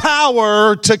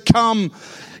power to come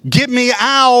get me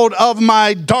out of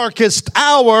my darkest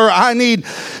hour. I need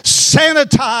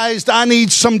sanitized. I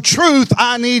need some truth.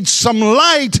 I need some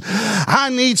light. I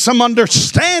need some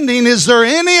understanding. Is there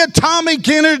any atomic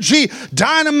energy,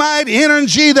 dynamite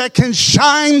energy that can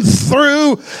shine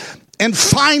through and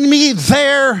find me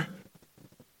there?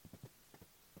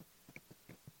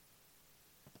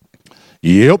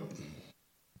 Yep.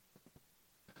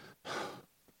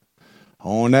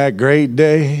 On that great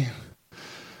day,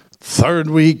 third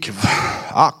week of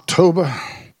October,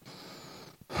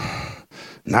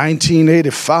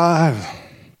 1985,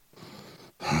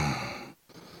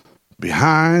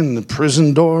 behind the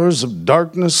prison doors of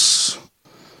darkness,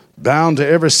 bound to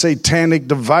every satanic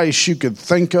device you could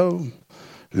think of,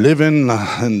 living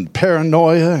in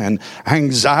paranoia and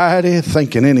anxiety,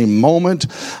 thinking any moment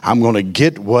I'm going to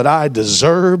get what I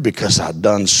deserve because I've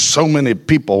done so many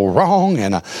people wrong,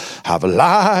 and I've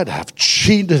lied, I've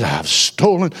cheated, I've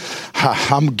stolen.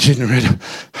 I'm getting ready.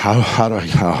 How do I?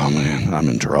 Oh man, I'm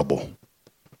in trouble.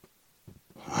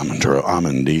 I'm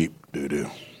in deep doo-doo.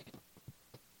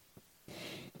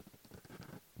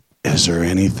 Is there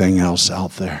anything else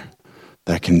out there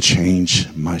that can change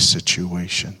my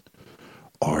situation?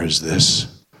 Or is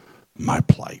this my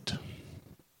plight?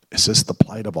 Is this the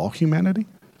plight of all humanity?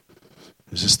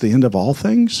 Is this the end of all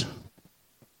things?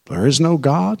 There is no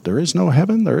God. There is no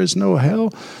heaven. There is no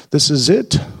hell. This is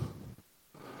it.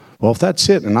 Well, if that's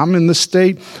it, and I'm in this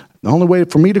state, the only way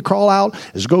for me to crawl out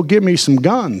is go get me some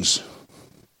guns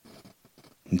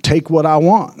and take what I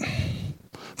want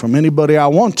from anybody I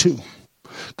want to.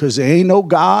 Because there ain't no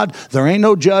God, there ain't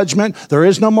no judgment, there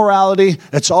is no morality.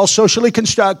 It's all socially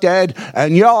constructed,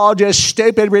 and you're all just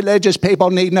stupid religious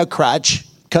people needing a crutch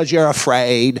because you're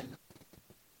afraid.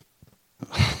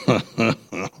 The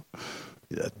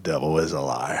devil is a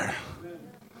liar.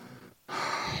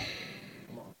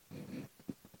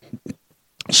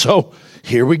 So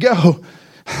here we go.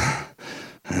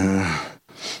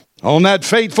 On that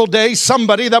fateful day,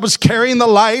 somebody that was carrying the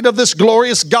light of this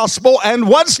glorious gospel and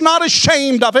was not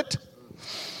ashamed of it,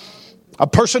 a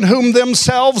person whom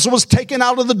themselves was taken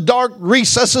out of the dark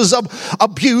recesses of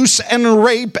abuse and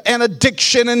rape and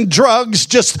addiction and drugs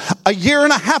just a year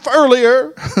and a half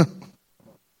earlier,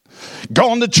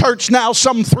 going to church now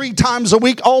some 3 times a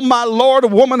week. Oh my Lord, a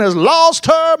woman has lost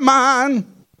her mind.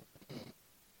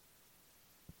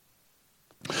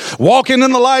 Walking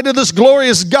in the light of this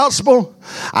glorious gospel,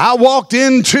 I walked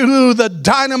into the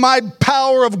dynamite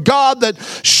power of God that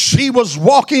she was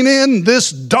walking in.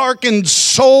 This darkened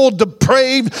soul,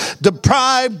 depraved,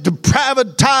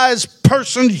 depravitized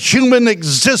person, human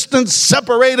existence,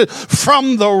 separated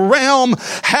from the realm,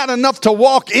 had enough to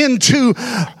walk into.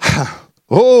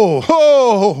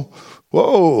 Whoa.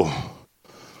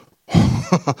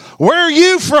 Where are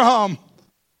you from?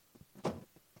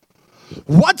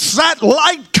 What's that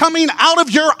light coming out of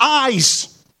your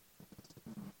eyes?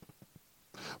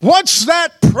 What's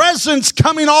that presence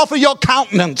coming off of your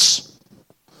countenance?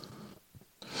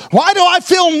 Why do I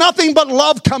feel nothing but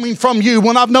love coming from you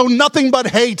when I've known nothing but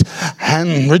hate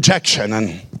and rejection?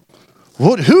 And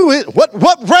what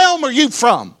realm are you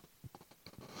from?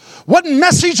 What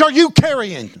message are you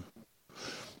carrying?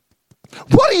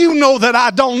 What do you know that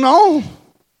I don't know?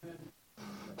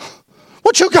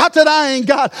 What you got that I ain't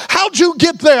got? How'd you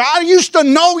get there? I used to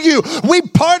know you. We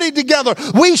partied together.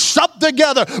 We supped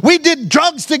together. We did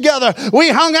drugs together. We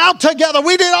hung out together.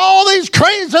 We did all these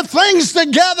crazy things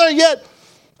together, yet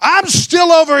I'm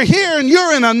still over here and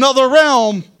you're in another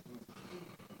realm.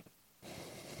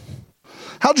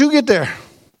 How'd you get there?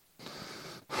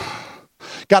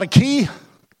 Got a key?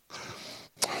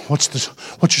 What's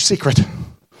your secret?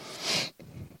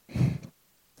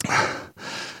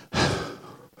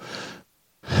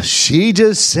 She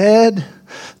just said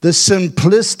the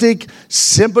simplistic,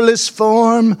 simplest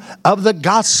form of the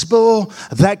gospel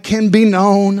that can be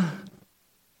known.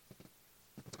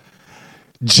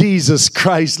 Jesus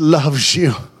Christ loves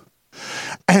you,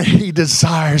 and he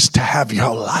desires to have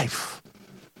your life.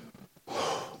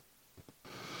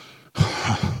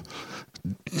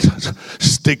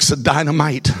 Sticks of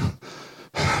dynamite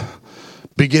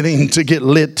beginning to get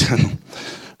lit, and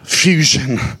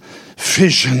fusion,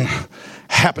 fission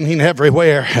happening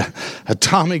everywhere.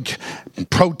 Atomic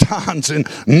protons and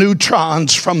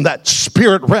neutrons from that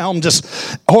spirit realm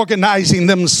just organizing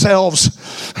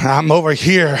themselves. I'm over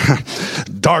here,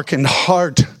 darkened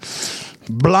heart,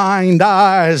 blind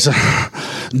eyes,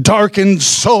 darkened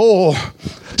soul,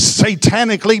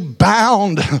 satanically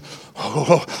bound.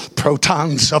 Oh,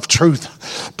 protons of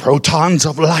truth, protons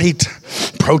of light,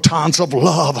 protons of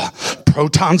love,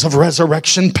 protons of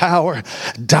resurrection power,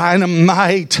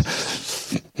 dynamite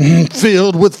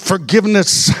filled with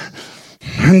forgiveness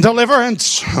and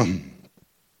deliverance.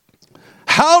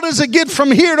 How does it get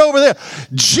from here to over there?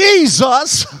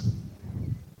 Jesus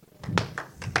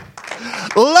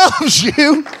loves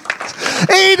you.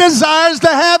 He desires to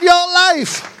have your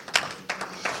life.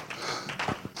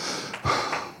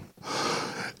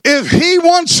 If he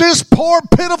wants his poor,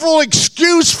 pitiful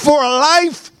excuse for a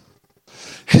life,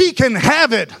 he can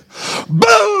have it.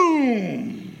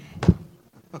 Boom!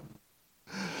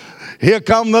 Here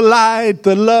come the light,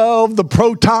 the love, the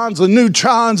protons, the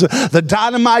neutrons, the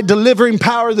dynamite delivering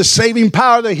power, the saving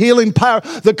power, the healing power,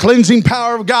 the cleansing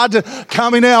power of God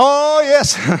coming in. Oh,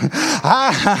 yes.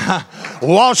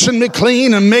 Washing me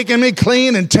clean and making me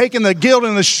clean and taking the guilt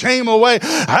and the shame away.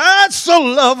 That's the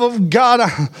love of God.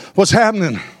 What's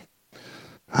happening?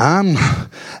 I'm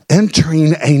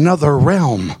entering another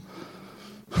realm.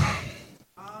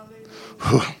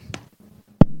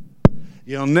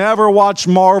 You'll never watch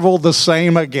Marvel the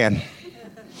same again.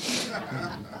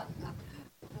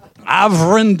 I've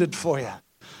ruined it for you.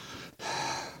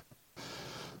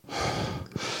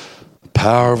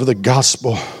 Power of the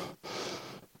gospel.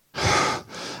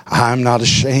 I'm not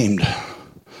ashamed.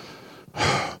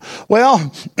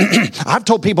 Well, I've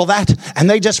told people that, and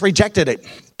they just rejected it.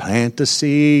 Plant the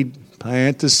seed,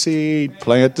 plant the seed,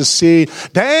 plant the seed.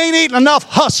 They ain't eaten enough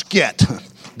husk yet.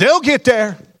 They'll get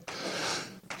there.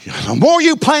 The more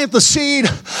you plant the seed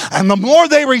and the more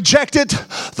they reject it,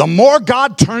 the more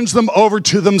God turns them over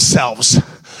to themselves.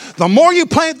 The more you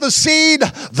plant the seed,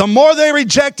 the more they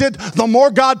reject it, the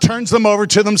more God turns them over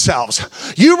to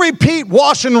themselves. You repeat,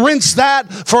 wash and rinse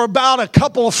that for about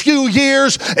a few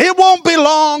years. It won't be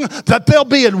long that they'll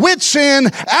be at wit's end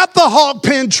at the hog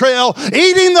pen trail,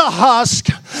 eating the husk,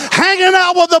 hanging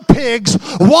out with the pigs,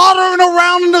 watering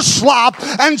around in the slop,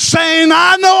 and saying,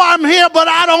 I know I'm here, but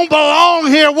I don't belong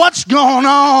here. What's going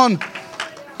on?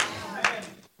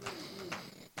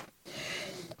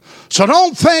 So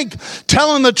don't think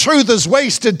telling the truth is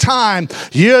wasted time.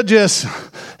 You just,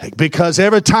 because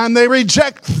every time they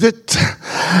reject it,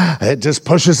 it just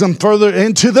pushes them further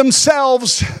into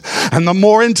themselves. And the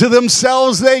more into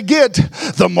themselves they get,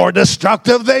 the more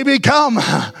destructive they become.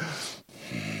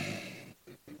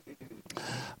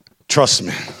 Trust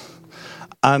me,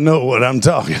 I know what I'm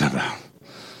talking about.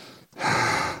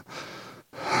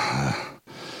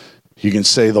 You can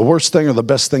say the worst thing or the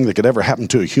best thing that could ever happen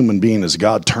to a human being is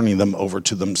God turning them over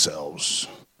to themselves.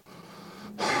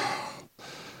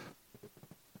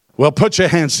 Well, put your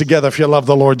hands together if you love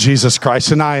the Lord Jesus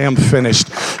Christ, and I am finished.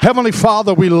 Heavenly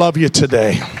Father, we love you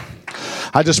today.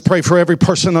 I just pray for every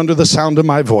person under the sound of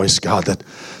my voice, God, that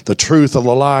the truth of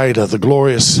the light of the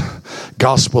glorious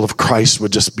gospel of Christ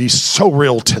would just be so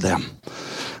real to them,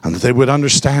 and that they would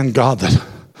understand, God, that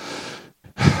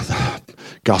the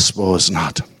gospel is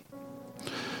not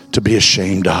to be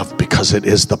ashamed of, because it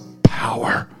is the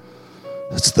power.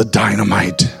 It's the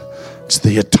dynamite. It's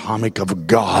the atomic of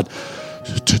God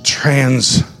to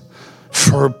transfer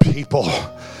people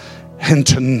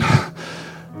into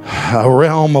a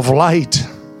realm of light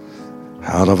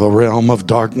out of a realm of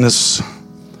darkness.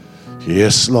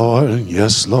 Yes, Lord.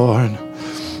 Yes, Lord.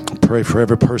 I pray for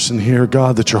every person here,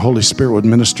 God, that your Holy Spirit would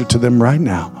minister to them right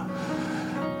now.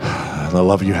 The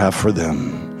love you have for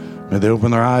them. May they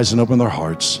open their eyes and open their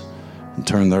hearts and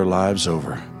turn their lives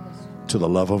over to the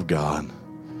love of God.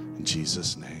 In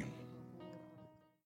Jesus' name.